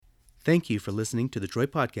Thank you for listening to the Troy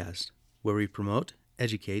Podcast, where we promote,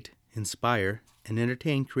 educate, inspire, and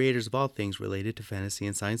entertain creators of all things related to fantasy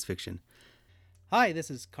and science fiction. Hi, this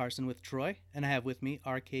is Carson with Troy, and I have with me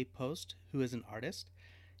R.K. Post, who is an artist.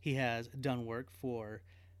 He has done work for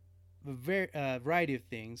a variety of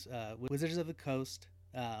things. Wizards of the Coast.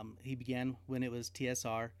 He began when it was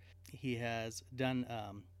TSR. He has done...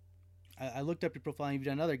 I looked up your profile, and you've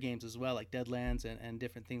done other games as well, like Deadlands and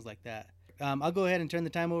different things like that. I'll go ahead and turn the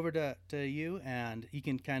time over to you, and you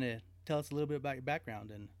can kind of tell us a little bit about your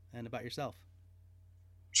background and about yourself.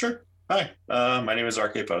 Sure. Hi, my name is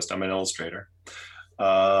RK Post. I'm an illustrator.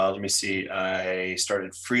 Let me see. I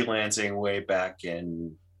started freelancing way back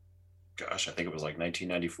in, I think it was like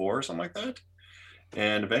 1994 or something like that.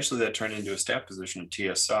 And eventually that turned into a staff position at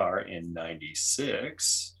TSR in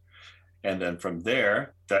 96. And then from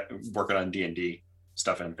there, that working on D&D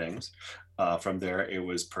stuff and things. From there, it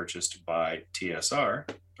was purchased by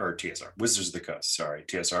TSR, Wizards of the Coast. Sorry,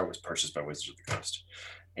 TSR was purchased by Wizards of the Coast.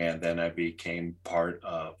 And then I became part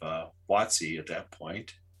of WotC at that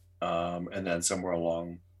point. And then somewhere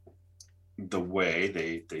along the way,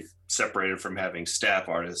 they separated from having staff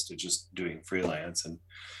artists to just doing freelance. And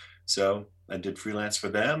so I did freelance for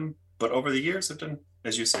them. But over the years, I've done,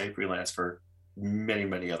 as you say, freelance for many,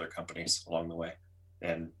 many other companies along the way.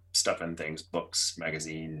 And stuff and things, books,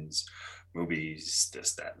 magazines, movies,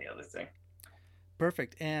 this, that, and the other thing.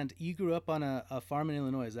 Perfect. And you grew up on a farm in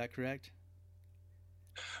Illinois, is that correct?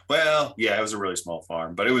 Well, yeah, it was a really small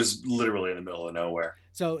farm, but it was literally in the middle of nowhere.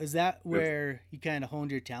 So is that where you kind of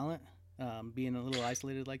honed your talent, being a little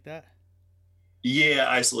isolated like that? Yeah,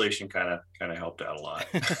 isolation kind of helped out a lot.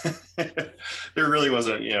 There really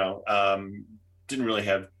wasn't, didn't really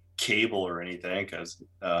have cable or anything because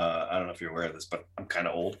I don't know if you're aware of this, but I'm kind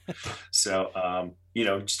of old. So,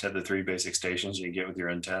 just had the 3 basic stations you can get with your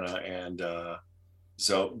antenna. And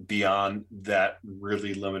so beyond that,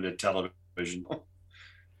 really limited television.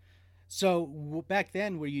 So back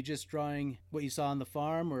then, were you just drawing what you saw on the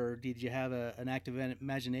farm, or did you have an active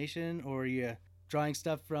imagination, or were you drawing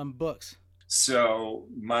stuff from books? So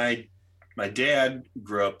my dad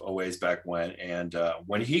grew up a ways back when, and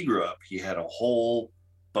when he grew up, he had a whole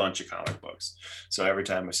bunch of comic books. So every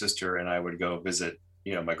time my sister and I would go visit,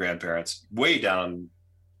 my grandparents way down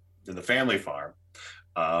in the family farm,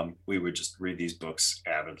 we would just read these books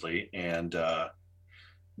avidly. And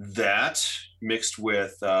that mixed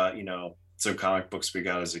with, some comic books we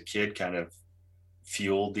got as a kid kind of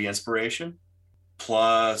fueled the inspiration.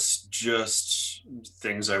 Plus just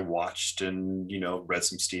things I watched and, read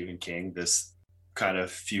some Stephen King. This kind of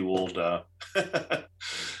fueled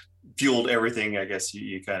everything, I guess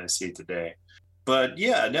you kind of see today. But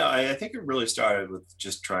yeah, no, I think it really started with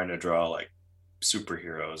just trying to draw like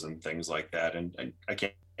superheroes and things like that. And I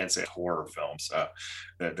can't say horror films.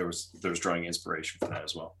 That there was drawing inspiration for that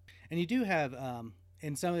as well. And you do have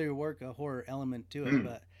in some of your work a horror element to it,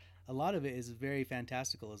 but a lot of it is very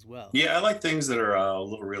fantastical as well. Yeah, I like things that are a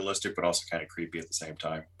little realistic, but also kind of creepy at the same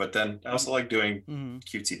time. But then I also like doing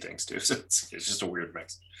cutesy things too. So it's just a weird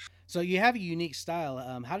mix. So you have a unique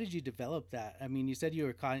style. How did you develop that? I mean, you said you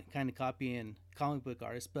were kind of copying comic book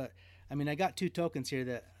artists, but I mean, I got 2 tokens here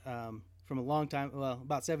that from a long time, well,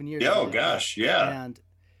 about 7 years ago. Oh gosh, yeah. And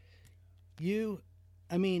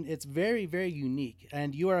it's very, very unique.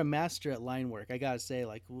 And you are a master at line work. I gotta say,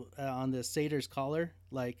 like on the Satyr's collar,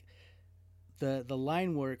 like the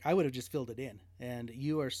line work, I would have just filled it in. And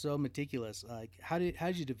you are so meticulous. Like, how did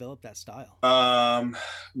you develop that style?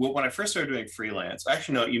 Well, when I first started doing freelance,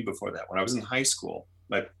 actually, no, even before that, when I was in high school,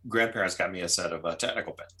 my grandparents got me a set of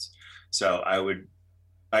technical pens. So I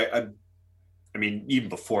mean, even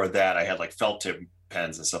before that, I had like felt tip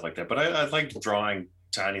pens and stuff like that. But I liked drawing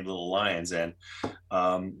tiny little lines. And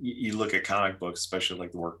you look at comic books, especially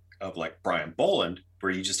like the work of like Brian Boland,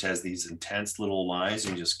 where he just has these intense little lines.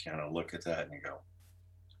 And you just kind of look at that and you go,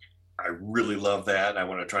 I really love that. I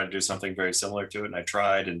want to try to do something very similar to it. And I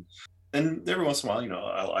tried. And every once in a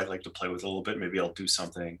while, I like to play with a little bit. Maybe I'll do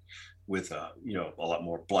something with, a lot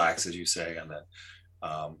more blacks, as you say. And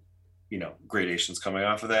then, gradations coming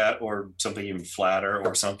off of that, or something even flatter,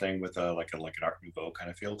 or something with like an Art Nouveau kind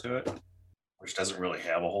of feel to it, which doesn't really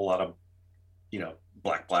have a whole lot of,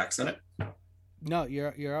 blacks in it. No,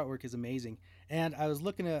 your artwork is amazing. And I was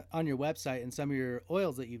looking on your website and some of your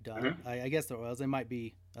oils that you've done. I guess they're oils. They might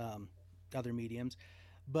be other mediums.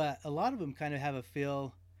 But a lot of them kind of have a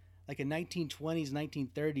feel like a 1920s,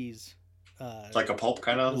 1930s. Like a pulp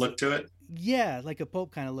kind of look to it? Yeah, like a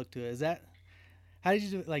pulp kind of look to it. How did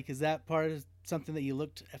you do it? Like, is that part of something that you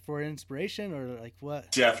looked for inspiration, or like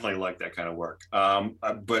what? Definitely like that kind of work.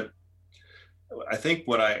 But I think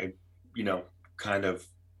what I, kind of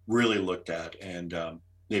really looked at and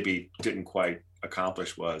maybe didn't quite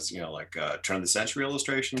accomplish was, like turn of the century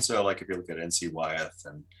illustration. So like if you look at NC Wyeth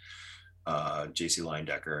and JC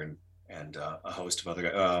Leyendecker and a host of other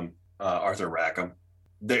guys, Arthur Rackham,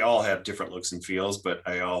 they all have different looks and feels, but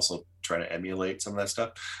I also try to emulate some of that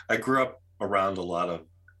stuff. I grew up around a lot of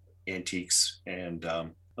antiques and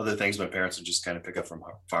other things my parents would just kind of pick up from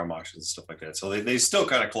farm auctions and stuff like that. So they still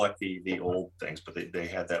kind of collect the old things, but they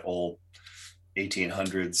had that old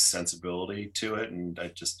 1800s sensibility to it. And I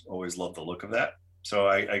just always loved the look of that. So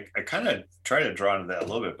I kind of try to draw into that a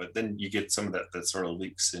little bit, but then you get some of that sort of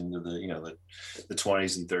leaks into the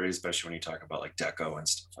 20s and 30s, especially when you talk about like deco and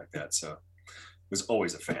stuff like that. So I was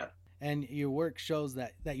always a fan. And your work shows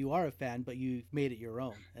that you are a fan, but you've made it your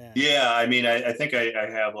own. Yeah, I mean, I think I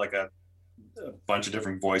have like a bunch of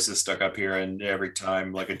different voices stuck up here, and every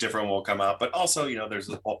time like a different one will come out. But also, there's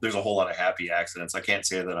a whole lot of happy accidents. I can't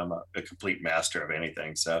say that I'm a complete master of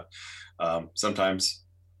anything. So sometimes,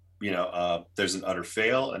 there's an utter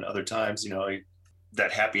fail, and other times,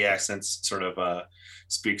 that happy accents sort of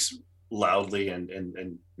speaks loudly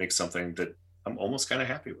and makes something that I'm almost kind of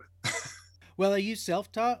happy with. Well, are you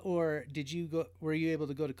self-taught, or were you able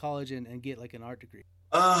to go to college and get like an art degree?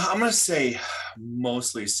 I'm going to say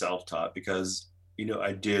mostly self-taught because,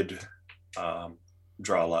 I did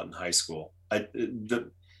draw a lot in high school.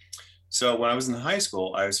 So when I was in high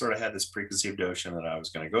school, I sort of had this preconceived notion that I was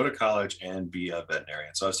going to go to college and be a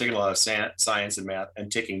veterinarian. So I was taking a lot of science and math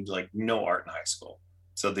and taking like no art in high school.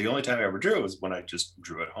 So the only time I ever drew was when I just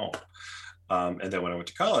drew at home. And then when I went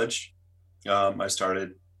to college, I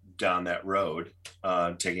started down that road,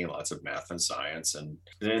 taking lots of math and science. And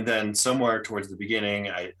then somewhere towards the beginning,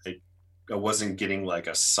 I wasn't getting like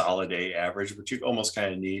a solid A average, but you almost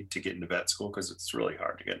kind of need to get into vet school because it's really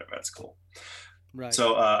hard to get into vet school. Right.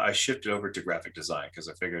 So I shifted over to graphic design because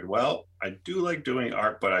I figured, well, I do like doing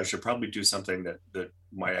art, but I should probably do something that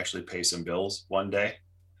might actually pay some bills one day.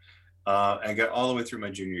 I got all the way through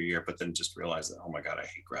my junior year, but then just realized that, oh my God, I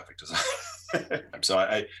hate graphic design. So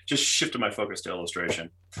I just shifted my focus to illustration,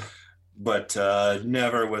 but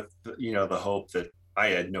never with, the hope that I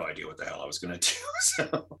had no idea what the hell I was going to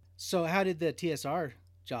do. So how did the TSR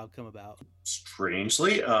job come about?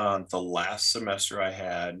 Strangely, the last semester I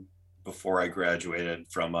had before I graduated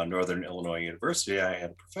from Northern Illinois University, I had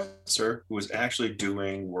a professor who was actually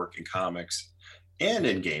doing work in comics and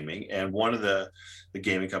in gaming. And one of the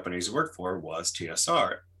gaming companies he worked for was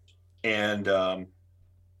TSR. And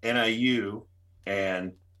NIU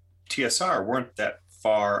and TSR weren't that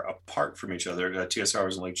far apart from each other. TSR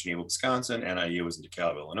was in Lake Geneva, Wisconsin. NIU was in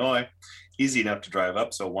DeKalb, Illinois. Easy enough to drive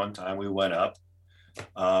up. So one time we went up.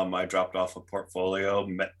 I dropped off a portfolio,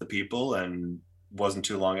 met the people, and wasn't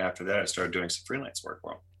too long after that, I started doing some freelance work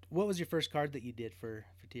for them. What was your first card that you did for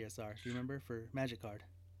TSR? Do you remember, for Magic Card?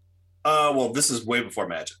 Well, this is way before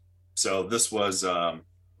Magic. So this was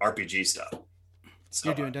RPG stuff. So,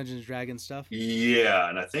 you're doing Dungeons & Dragons stuff? Yeah,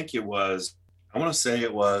 and I think it was, I want to say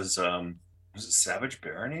it was it Savage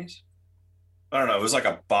Baronies? I don't know. It was like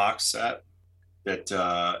a box set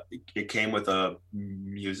that it came with a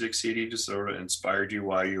music CD to sort of inspired you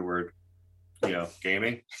while you were,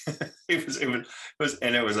 gaming. it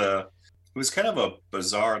was kind of a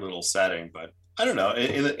bizarre little setting, but I don't know.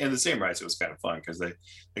 In the same rights, it was kind of fun because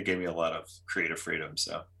they gave me a lot of creative freedom.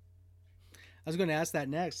 So I was going to ask that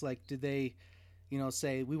next. Like, did they,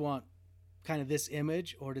 say we want kind of this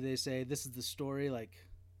image, or did they say this is the story? Like,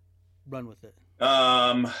 run with it.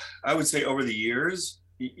 I would say over the years,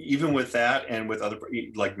 even with that and with other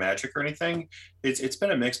like Magic or anything, it's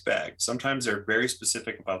been a mixed bag. Sometimes they're very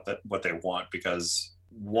specific about what they want, because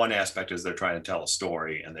one aspect is they're trying to tell a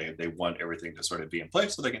story and they want everything to sort of be in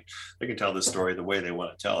place so they can tell the story the way they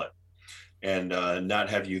want to tell it, and not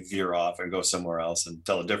have you veer off and go somewhere else and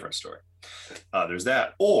tell a different story. There's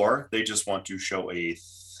that, or they just want to show a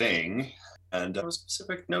thing and have a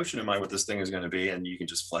specific notion in mind what this thing is going to be, and you can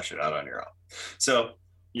just flesh it out on your own. So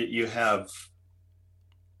you have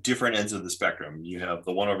different ends of the spectrum. You have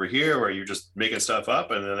the one over here where you're just making stuff up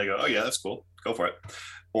and then they go, oh yeah, that's cool, go for it.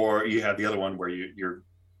 Or you have the other one where you're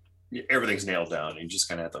everything's nailed down and you just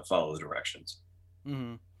kind of have to follow the directions.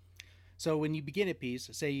 Mm-hmm. So when you begin a piece,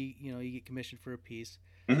 say you get commissioned for a piece,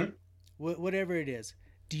 mm-hmm. whatever it is,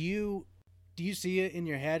 do you see it in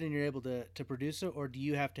your head and you're able to produce it, or do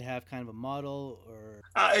you have to have kind of a model? Or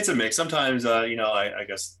it's a mix. Sometimes I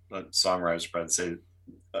guess songwriters probably say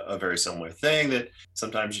a very similar thing, that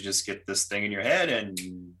sometimes you just get this thing in your head and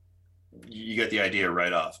you get the idea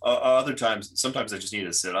right off. Other times, sometimes I just need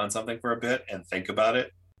to sit on something for a bit and think about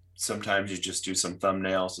it. sometimes you just do some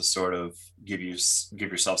thumbnails to sort of give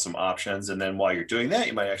yourself some options, and then while you're doing that,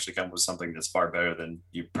 you might actually come up with something that's far better than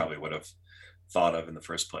you probably would have thought of in the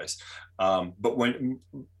first place. But when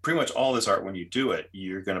pretty much all this art, when you do it,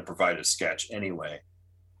 you're going to provide a sketch anyway,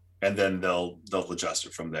 and then they'll adjust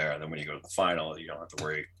it from there. And then when you go to the final, you don't have to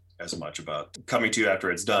worry as much about coming to you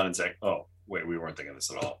after it's done and saying, "Oh, wait, we weren't thinking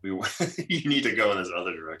this at all. You need to go in this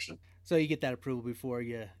other direction." So you get that approval before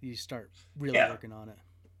you start really working on it.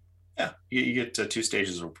 Yeah, you get 2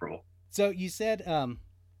 stages of approval. So you said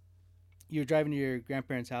you were driving to your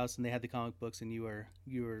grandparents' house and they had the comic books, and you were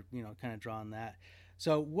kind of drawing that.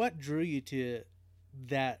 So what drew you to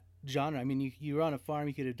that genre? I mean, you were on a farm.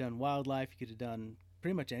 You could have done wildlife. You could have done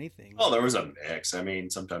pretty much anything. Oh, there was a mix. I mean,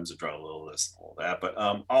 sometimes I draw a little of this, a little of that, but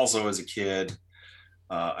also as a kid,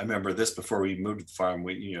 I remember this before we moved to the farm.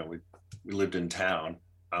 We lived in town.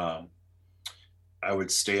 I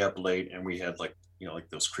would stay up late, and we had like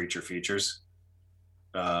those creature features.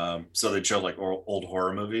 So they'd show like old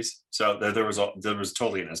horror movies. So there was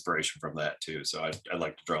totally an inspiration from that too. So I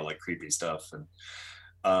like to draw like creepy stuff, and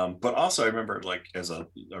but also I remember like as a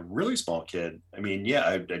really small kid. I mean, yeah,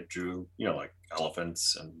 I drew like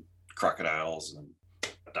elephants and crocodiles and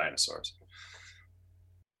dinosaurs.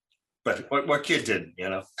 But what kid didn't,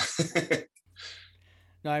 No,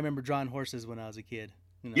 I remember drawing horses when I was a kid.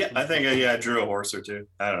 Yeah, I think I drew a horse or two.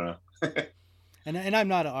 I don't know. And I'm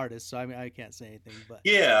not an artist, so I mean I can't say anything. But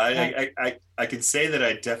yeah, I could say that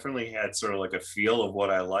I definitely had sort of like a feel of what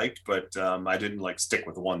I liked, but I didn't like stick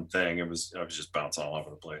with one thing. I was just bouncing all over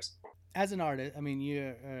the place. As an artist, I mean,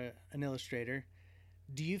 you're an illustrator.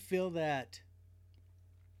 Do you feel that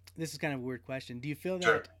this is kind of a weird question? Do you feel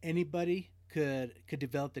that anybody could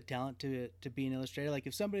develop the talent to be an illustrator? Like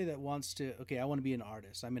if somebody that wants to, okay, I want to be an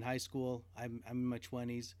artist. I'm in high school. I'm in my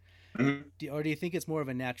 20s. Mm-hmm. Or do you think it's more of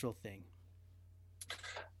a natural thing?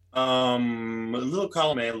 A little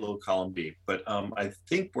column A, a little column B, but I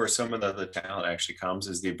think where some of the talent actually comes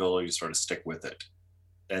is the ability to sort of stick with it,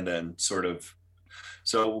 and then sort of.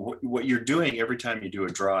 So what you're doing every time you do a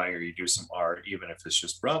drawing or you do some art, even if it's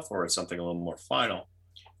just rough or it's something a little more final,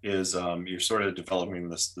 is you're sort of developing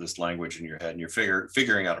this language in your head, and you're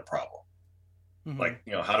figuring out a problem. Mm-hmm. Like,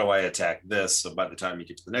 how do I attack this? So by the time you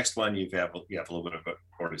get to the next one, you have a little bit of it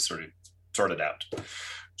already sorted out.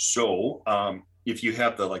 So if you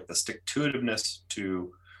have the stick-to-itiveness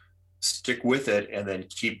to stick with it and then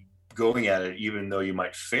keep going at it, even though you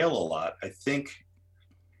might fail a lot, I think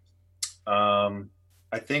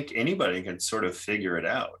anybody can sort of figure it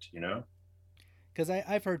out, Because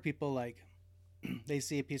I've heard people like they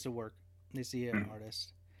see a piece of work, they see an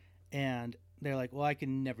artist, and they're like, well, I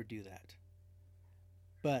can never do that.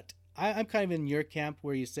 But I'm kind of in your camp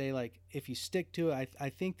where you say, like, if you stick to it, I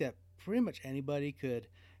think that pretty much anybody could,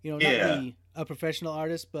 not be a professional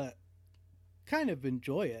artist, but kind of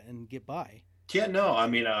enjoy it and get by. Yeah, no, I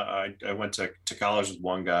mean, I went to college with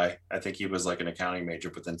one guy. I think he was like an accounting major,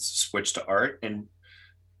 but then switched to art. And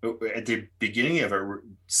at the beginning of it,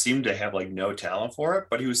 seemed to have like no talent for it,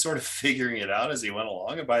 but he was sort of figuring it out as he went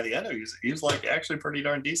along. And by the end of it, he was like actually pretty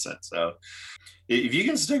darn decent. So if you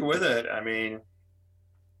can stick with it, I mean,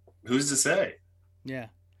 who's to say? Yeah.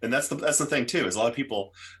 And that's the thing too, is a lot of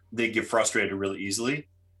people, they get frustrated really easily,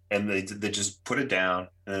 and they just put it down,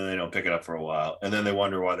 and then they don't pick it up for a while, and then they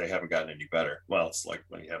wonder why they haven't gotten any better. Well, it's like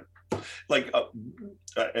when you have, like,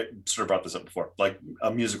 I sort of brought this up before, like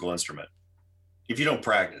a musical instrument. If you don't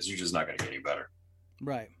practice, you're just not going to get any better.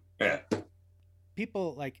 Right. Yeah.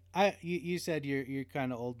 People like you said you're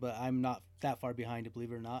kind of old, but I'm not that far behind,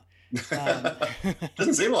 believe it or not.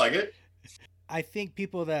 Doesn't seem like it. I think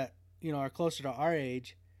people that are closer to our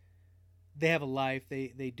age, they have a life,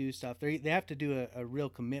 they do stuff, they have to do a real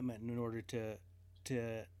commitment in order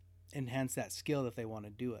to enhance that skill if they want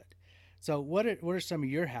to do it. So what are some of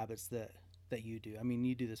your habits that you do? I mean,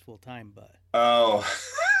 you do this full time, but I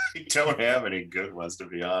don't have any good ones, to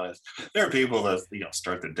be honest. There are people that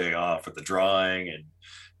start the day off with the drawing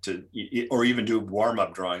or even do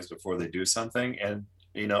warm-up drawings before they do something, and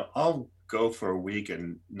I'll go for a week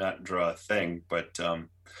and not draw a thing, but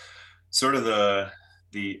sort of the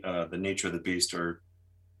nature of the beast, or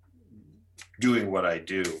doing what I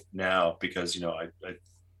do now, because I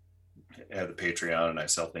have the Patreon and I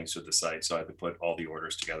sell things to the site, so I have to put all the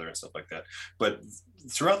orders together and stuff like that. But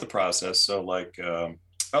throughout the process, so like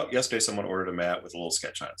yesterday someone ordered a mat with a little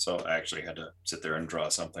sketch on it, so I actually had to sit there and draw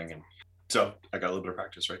something, and so I got a little bit of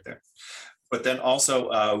practice right there. But then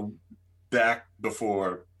also back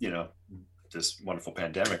before this wonderful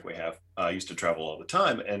pandemic we have, I used to travel all the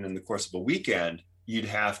time, and in the course of a weekend you'd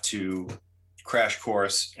have to crash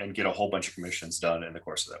course and get a whole bunch of commissions done in the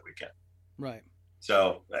course of that weekend. Right.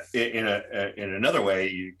 So in another way,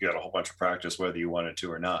 you got a whole bunch of practice whether you wanted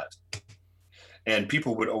to or not. And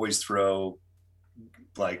people would always throw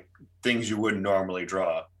like things you wouldn't normally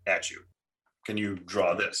draw at you. Can you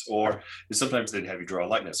draw this? Or sometimes they'd have you draw a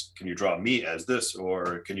likeness. Can you draw me as this?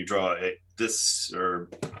 Or can you draw this? Or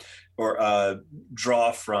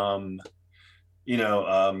draw from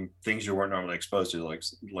things you weren't normally exposed to,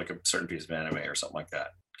 like a certain piece of anime or something like that.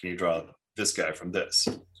 Can you draw this guy from this?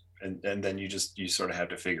 And then you sort of have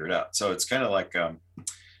to figure it out. So it's kind of like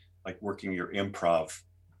working your improv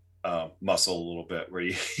muscle a little bit, where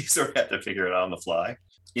you sort of have to figure it out on the fly.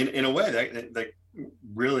 In a way that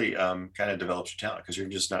really kind of develops your talent, because you're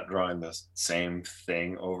just not drawing the same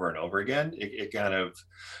thing over and over again. It kind of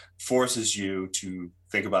forces you to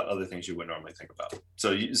think about other things you wouldn't normally think about.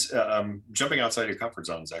 So jumping outside your comfort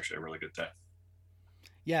zone is actually a really good thing.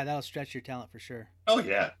 Yeah, that'll stretch your talent for sure. Oh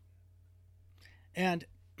yeah. And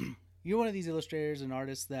you're one of these illustrators and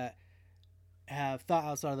artists that have thought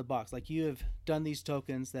outside of the box. Like, you have done these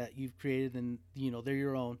tokens that you've created, and they're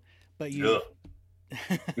your own, but you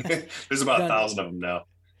there's about 1,000 of them now.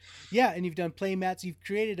 Yeah, and you've done play mats. You've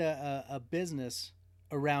created a business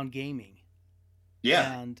around gaming.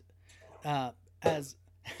 Yeah. And as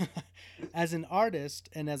as an artist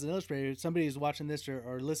and as an illustrator, somebody who's watching this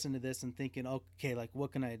or listening to this and thinking, okay, like,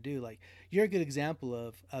 what can I do? Like, you're a good example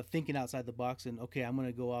of thinking outside the box and, okay, I'm going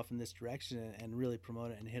to go off in this direction and really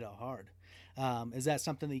promote it and hit it hard. Is that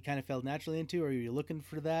something that you kind of fell naturally into, or are you looking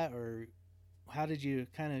for that, or how did you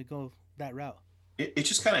kind of go that route? It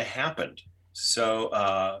just kind of happened.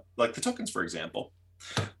 So like the tokens, for example,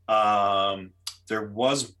 there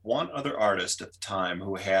was one other artist at the time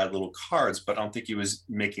who had little cards, but I don't think he was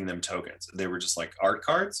making them tokens. They were just like art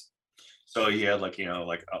cards. So he had like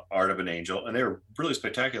art of an angel, and they were really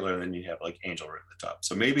spectacular. And then you have like angel right at the top.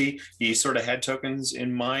 So maybe he sort of had tokens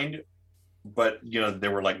in mind, but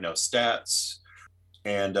there were like no stats,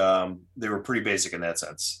 and they were pretty basic in that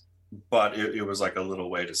sense. But it was like a little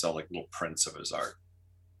way to sell like little prints of his art.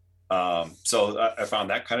 So I found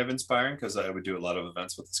that kind of inspiring, because I would do a lot of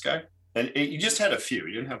events with this guy. And you just had a few,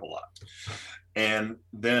 you didn't have a lot. And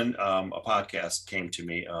then a podcast came to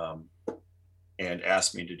me and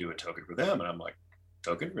asked me to do a token for them. And I'm like,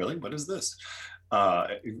 token? Really? What is this?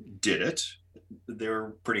 Did it. They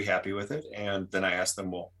were pretty happy with it. And then I asked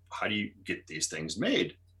them, well, how do you get these things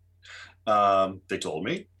made? They told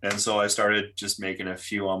me. And so I started just making a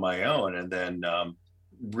few on my own, and then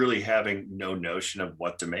really having no notion of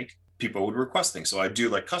what to make. People would request things. So I do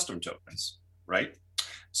like custom tokens, right?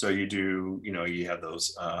 So you do, you have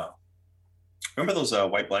those, remember those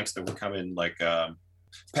white blanks that would come in like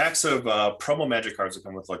packs of promo magic cards that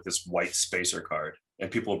come with like this white spacer card, and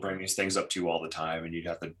people would bring these things up to you all the time, and you'd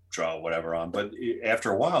have to draw whatever on. But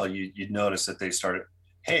after a while, you'd notice that they started,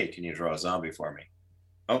 hey, can you draw a zombie for me?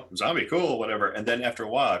 Oh, zombie, cool, whatever. And then after a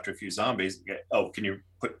while, after a few zombies, oh, can you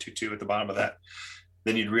put 2/2 at the bottom of that?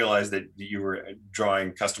 Then you'd realize that you were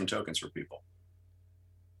drawing custom tokens for people.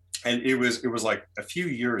 And it was like a few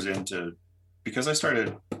years into, because I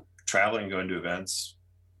started traveling and going to events.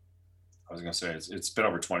 I was going to say it's been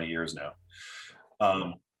over 20 years now.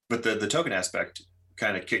 But the token aspect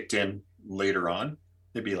kind of kicked in later on,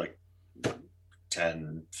 maybe like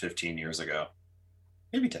 10, 15 years ago,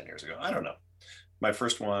 maybe 10 years ago. I don't know. My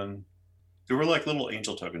first one, there were like little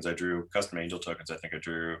angel tokens I drew, custom angel tokens I think I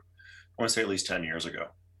drew, I want to say at least 10 years ago.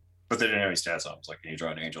 But they didn't have any stats on them. It's like, can you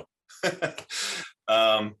draw an angel? But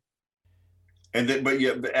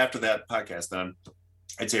after that podcast, then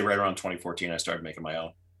I'd say right around 2014, I started making my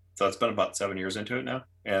own. So it's been about 7 years into it now.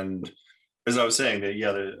 And as I was saying,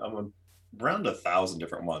 I'm around 1,000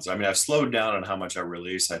 different ones. I mean, I've slowed down on how much I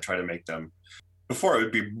release. I try to make them. Before, it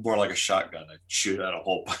would be more like a shotgun. I'd shoot out a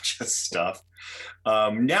whole bunch of stuff.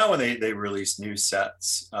 Now when they release new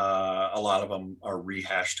sets, a lot of them are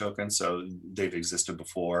rehash tokens, so they've existed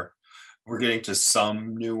before. We're getting to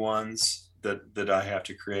some new ones that I have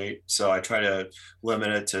to create. So I try to limit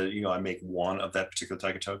it to, I make one of that particular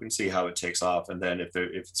type of token, see how it takes off. And then if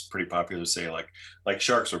it's pretty popular, say like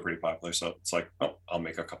sharks are pretty popular. So it's like, oh, I'll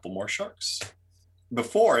make a couple more sharks.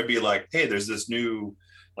 Before it'd be like, hey, there's this new,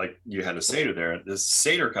 like you had a satyr there, this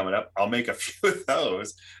satyr coming up, I'll make a few of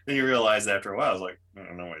those. Then you realize after a while, I was like,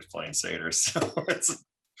 nobody's playing satyrs. So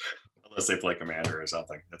unless they play commander or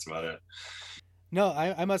something, that's about it. No,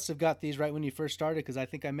 I must have got these right when you first started, because I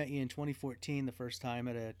think I met you in 2014 the first time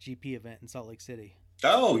at a GP event in Salt Lake City.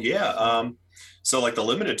 Oh yeah. So like the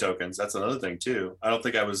limited tokens, that's another thing too. I don't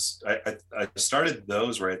think I started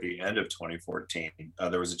those right at the end of 2014.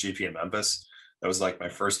 There was a GP in Memphis. That was like my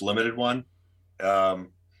first limited one.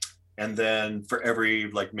 And then for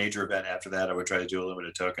every like major event after that, I would try to do a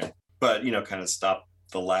limited token. but kind of stopped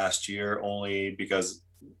the last year only because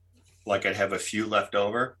like I'd have a few left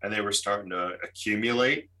over and they were starting to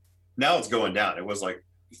accumulate. Now it's going down. It was like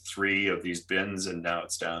 3 of these bins and now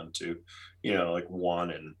it's down to, like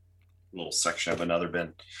 1 and a little section of another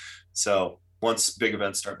bin. So once big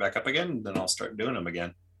events start back up again, then I'll start doing them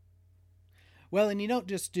again. Well, and you don't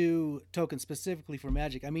just do tokens specifically for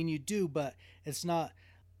Magic. I mean, you do, but it's not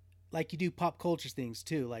like you do pop culture things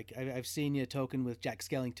too. Like I've seen you token with Jack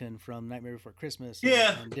Skellington from Nightmare Before Christmas,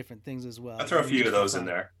 and different things as well. I throw a few of those in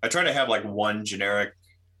there. I try to have like one generic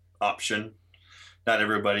option. Not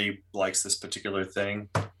everybody likes this particular thing,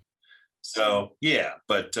 so yeah.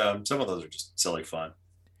 But some of those are just silly fun.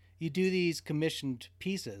 You do these commissioned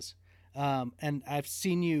pieces, and I've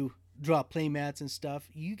seen you draw play mats and stuff.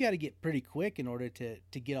 You got to get pretty quick in order to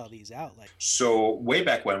get all these out. So way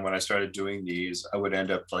back when I started doing these, I would end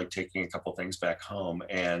up like taking a couple things back home,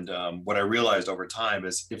 and what I realized over time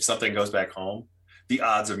is if something goes back home, the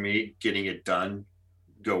odds of me getting it done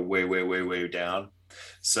go way down.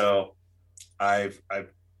 So I've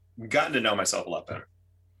gotten to know myself a lot better.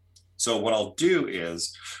 So what I'll do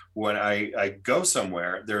is when I go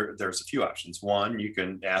somewhere, there's a few options. One, you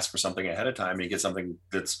can ask for something ahead of time and you get something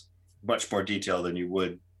that's much more detailed than you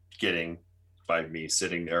would getting by me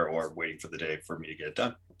sitting there or waiting for the day for me to get it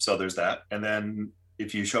done. So there's that. And then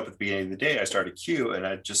if you show up at the beginning of the day, I start a queue and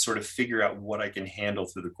I just sort of figure out what I can handle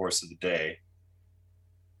through the course of the day.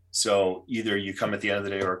 So either you come at the end of the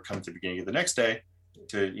day or come at the beginning of the next day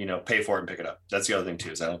to, pay for it and pick it up. That's the other thing too,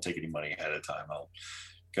 is I don't take any money ahead of time.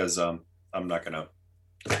 Because I'm not going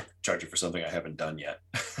to charge you for something I haven't done yet.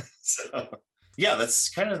 So yeah, that's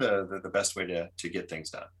kind of the best way to get things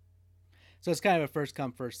done. So it's kind of a first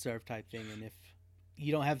come, first serve type thing. And if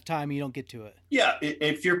you don't have time, you don't get to it. Yeah.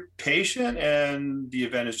 If you're patient and the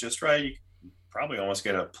event is just right, you can probably almost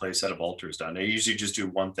get a play set of altars done. I usually just do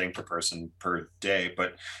one thing per person per day.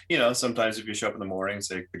 But, sometimes if you show up in the morning and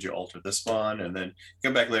say, could you alter this one? And then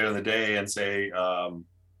come back later in the day and say, I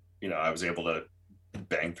was able to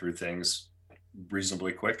bang through things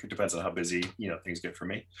reasonably quick. It depends on how busy, things get for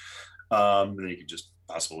me. Then you can just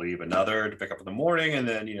possibly leave another to pick up in the morning, and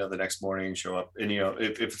then the next morning show up. And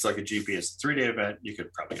if it's like a GP, it's a 3-day event, you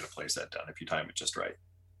could probably get a play set done if you time it just right.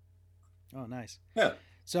 Oh, nice. Yeah.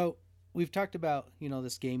 So we've talked about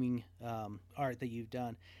this gaming art that you've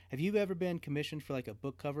done. Have you ever been commissioned for like a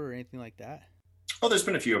book cover or anything like that? Oh, there's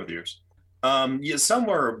been a few over the years. Yeah,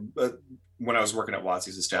 somewhere when I was working at WotC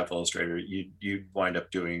as a staff illustrator, you wind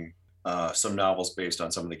up doing some novels based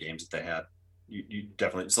on some of the games that they had. You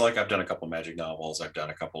definitely, so like I've done a couple of Magic novels. I've done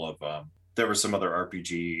a couple of, there were some other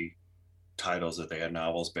RPG titles that they had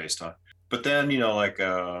novels based on. But then,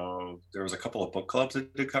 there was a couple of book clubs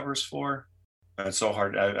that did covers for. It's so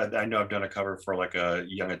hard. I know I've done a cover for like a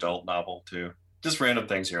young adult novel too. Just random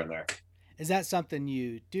things here and there. Is that something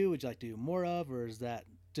you do? Would you like to do more of, or is that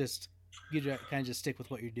just you kind of just stick with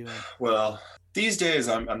what you're doing? Well, these days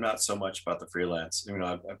I'm not so much about the freelance.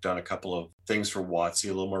 I've done a couple of things for WotC a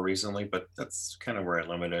little more recently, but that's kind of where I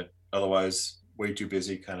limit it. Otherwise, way too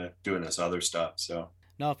busy kind of doing this other stuff. So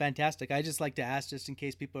no, fantastic. I just like to ask just in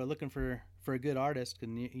case people are looking for a good artist,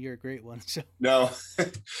 and you're a great one. So no,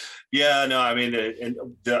 yeah, no. I mean,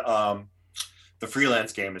 the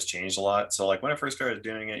freelance game has changed a lot. So like when I first started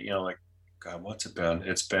doing it, God, what's it been?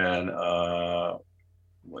 It's been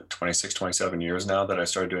 26, 27 years now that I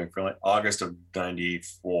started doing freelance. August of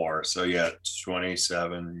 94. So yeah,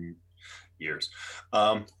 27 years.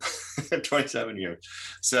 27 years.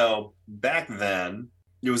 So back then,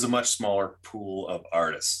 it was a much smaller pool of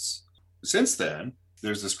artists. Since then,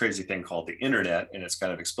 there's this crazy thing called the internet, and it's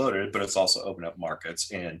kind of exploded, but it's also opened up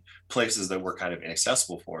markets in places that were kind of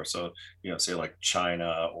inaccessible for. So, say like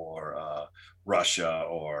China or Russia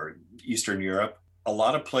or Eastern Europe, a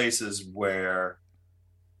lot of places where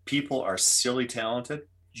people are silly talented,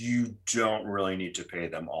 you don't really need to pay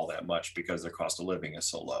them all that much because their cost of living is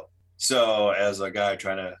so low. So as a guy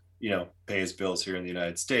trying to, pay his bills here in the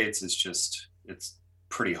United States, it's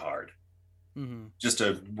pretty hard. Mm-hmm. Just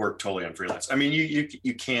to work totally on freelance. I mean,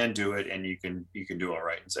 you can do it, and you can do all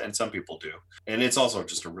right, and some people do. And it's also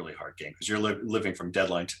just a really hard game because you're living from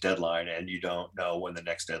deadline to deadline, and you don't know when the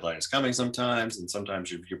next deadline is coming sometimes, and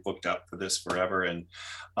sometimes you're booked up for this forever. And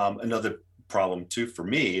another problem too for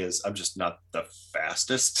me is I'm just not the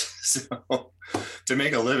fastest, so to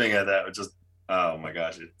make a living at that, just oh my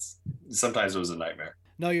gosh, sometimes it was a nightmare.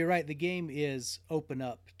 No, you're right. The game is open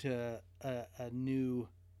up to a new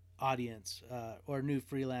audience or new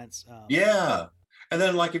freelance. Yeah. And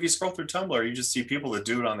then like if you scroll through Tumblr, you just see people that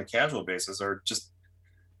do it on the casual basis are just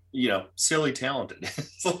silly talented.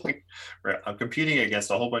 It's like, right, I'm competing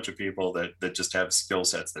against a whole bunch of people that just have skill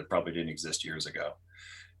sets that probably didn't exist years ago.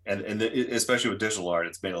 And especially with digital art,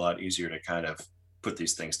 it's made it a lot easier to kind of put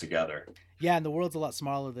these things together. Yeah, and the world's a lot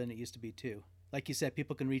smaller than it used to be too. Like you said,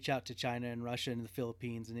 people can reach out to China and Russia and the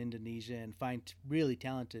Philippines and Indonesia and find really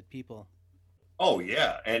talented people. Oh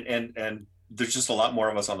yeah, and there's just a lot more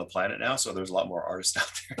of us on the planet now, so there's a lot more artists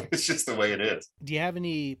out there. It's just the way it is. Do you have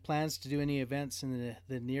any plans to do any events in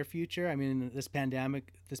the near future? I mean, this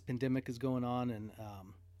pandemic is going on, and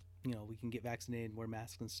we can get vaccinated and wear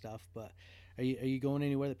masks and stuff. But are you going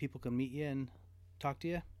anywhere that people can meet you and talk to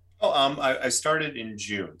you? Oh, I started in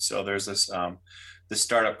June, so there's this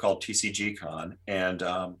startup called TCG Con, and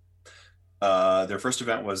their first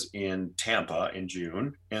event was in Tampa in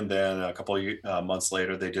June, and then a couple of months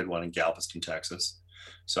later, they did one in Galveston, Texas.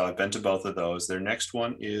 So I've been to both of those. Their next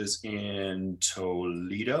one is in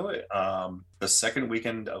Toledo, the second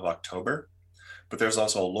weekend of October. But there's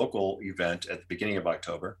also a local event at the beginning of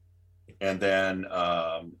October. And then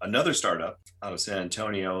another startup out of San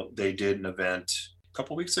Antonio, they did an event a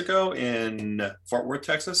couple weeks ago in Fort Worth,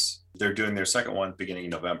 Texas. They're doing their second one beginning in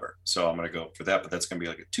November. So I'm going to go for that, but that's going to be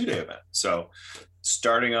like a 2-day event. So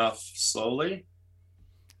starting off slowly,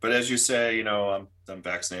 but as you say, I'm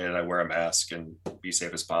vaccinated, I wear a mask and be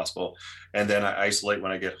safe as possible. And then I isolate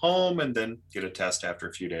when I get home and then get a test after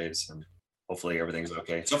a few days, and hopefully everything's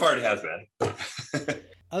okay. So far it has been.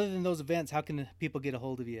 Other than those events, how can people get a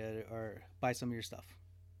hold of you or buy some of your stuff?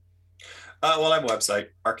 Well, I have a website,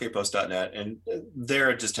 rkpost.net, and there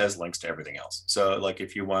it just has links to everything else. So like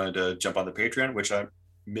if you wanted to jump on the Patreon, which I'm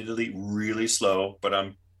admittedly really slow, but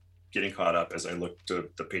I'm getting caught up as I look to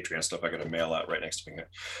the Patreon stuff I got to mail out right next to me.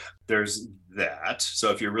 There's that. So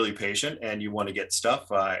if you're really patient and you want to get stuff,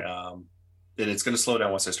 then it's going to slow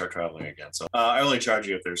down once I start traveling again. So I only charge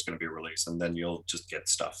you if there's going to be a release, and then you'll just get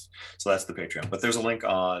stuff. So that's the Patreon. But there's a link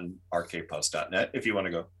on rkpost.net if you want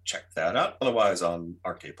to go check that out. Otherwise, on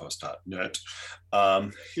rkpost.net,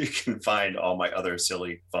 you can find all my other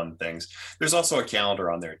silly, fun things. There's also a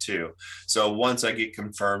calendar on there too. So once I get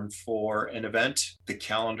confirmed for an event, the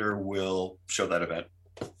calendar will show that event,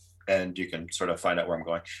 and you can sort of find out where I'm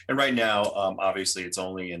going. And right now, obviously, it's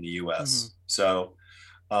only in the US. Mm-hmm. So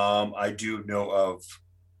I do know of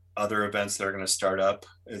other events that are going to start up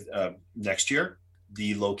next year.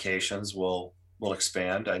 The locations will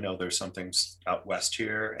expand. I know there's some things out west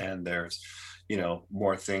here, and there's,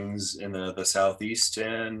 more things in the southeast,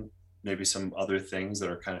 and maybe some other things that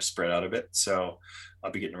are kind of spread out a bit. So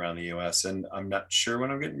I'll be getting around the US, and I'm not sure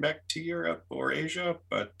when I'm getting back to Europe or Asia,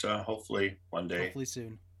 but hopefully one day. Hopefully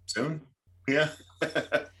soon. Soon? Yeah.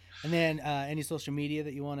 And then any social media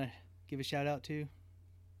that you want to give a shout out to?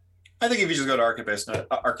 I think if you just go to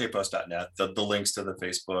rkpost.net, the links to the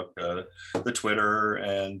Facebook, the Twitter,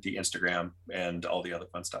 and the Instagram, and all the other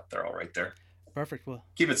fun stuff, they're all right there. Perfect. Well,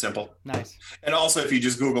 keep it simple. Nice. And also, if you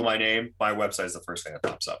just Google my name, my website is the first thing that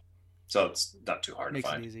pops up. So it's not too hard to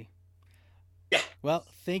find. Makes it easy. Yeah. Well,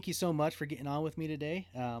 thank you so much for getting on with me today.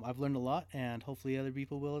 I've learned a lot, and hopefully other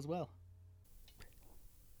people will as well.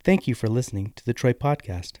 Thank you for listening to the Troy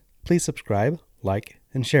Podcast. Please subscribe, like,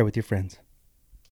 and share with your friends.